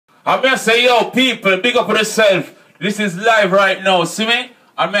I'm going to say, yo, people, big up on yourself. This is live right now, see me?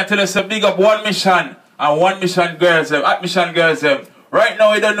 I'm going to tell you, say, big up One Mission and One Mission Girls, at Mission Girls. Right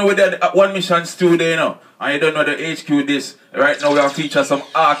now, you don't know where the One Mission studio, you know, and you don't know the HQ this. Right now, we are featuring some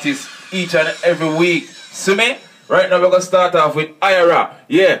artists each and every week, see me? Right now, we're going to start off with Ira.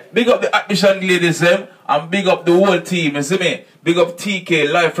 Yeah, big up the Mission ladies, and big up the whole team, you see me? Big up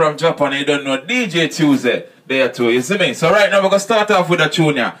TK, live from Japan, you don't know, DJ Tuesday. There too, you see me? So right now we're going to start off with a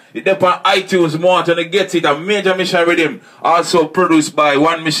tune here. It's up on iTunes, more to get it, a major mission rhythm. Also produced by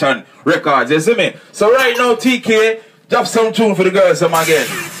One Mission Records, you see me? So right now TK, drop some tune for the girls some again.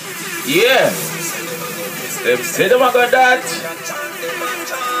 Yeah. Them say them I got that.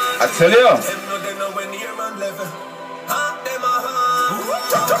 I tell you.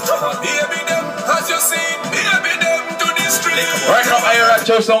 As you see, baby them to the street. Right now I hear that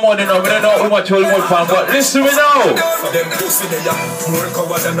some more, you know, but I don't know how much hold more fan, but listen to me now. Them pussy they are more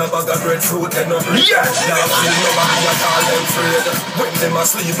covered than a bag of breadfruit and no bread. Yes! Now feel nobody at all them afraid. When them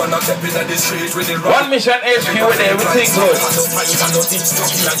asleep and not stepping on the street with the rock. One Mission HQ with everything good.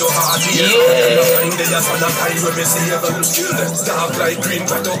 Yeah!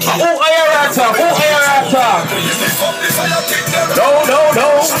 Who I hear that talk? Who I hear that talk? No.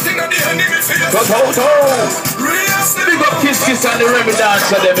 Big up Kiss and the Remy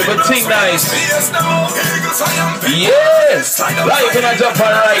dancer them, everything nice. Yes! Live in a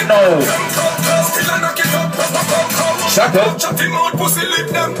Japan right now. Shut up.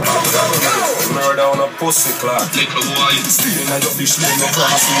 Murder on a pussy clock.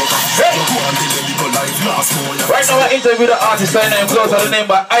 Right now I interview the artist I name close to the name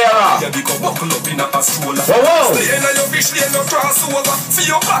by Ira. Whoa.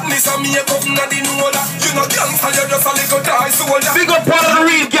 Big up all of the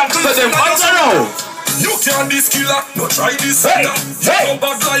real gangster them, I don't know. You can't this killer, no try this killer. You go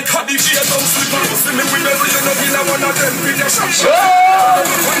bad like Haddy Fear, don't slip and see me with every you know in a one of them with your shot.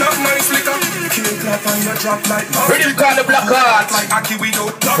 One of my flicker, kill clap and you drop like pretty call the black heart. Like Aki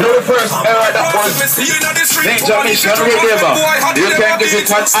without for the first era that was Danger Mission Rhythm. You can get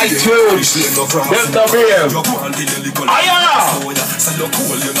it on iTunes. Delta Brave. Aya!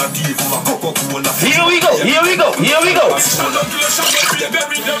 Here we go.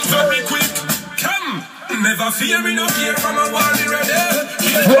 Never fear me, no fear from a wall ready.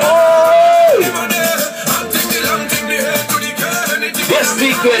 Yes,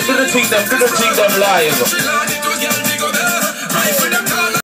 TK, do the thing them live.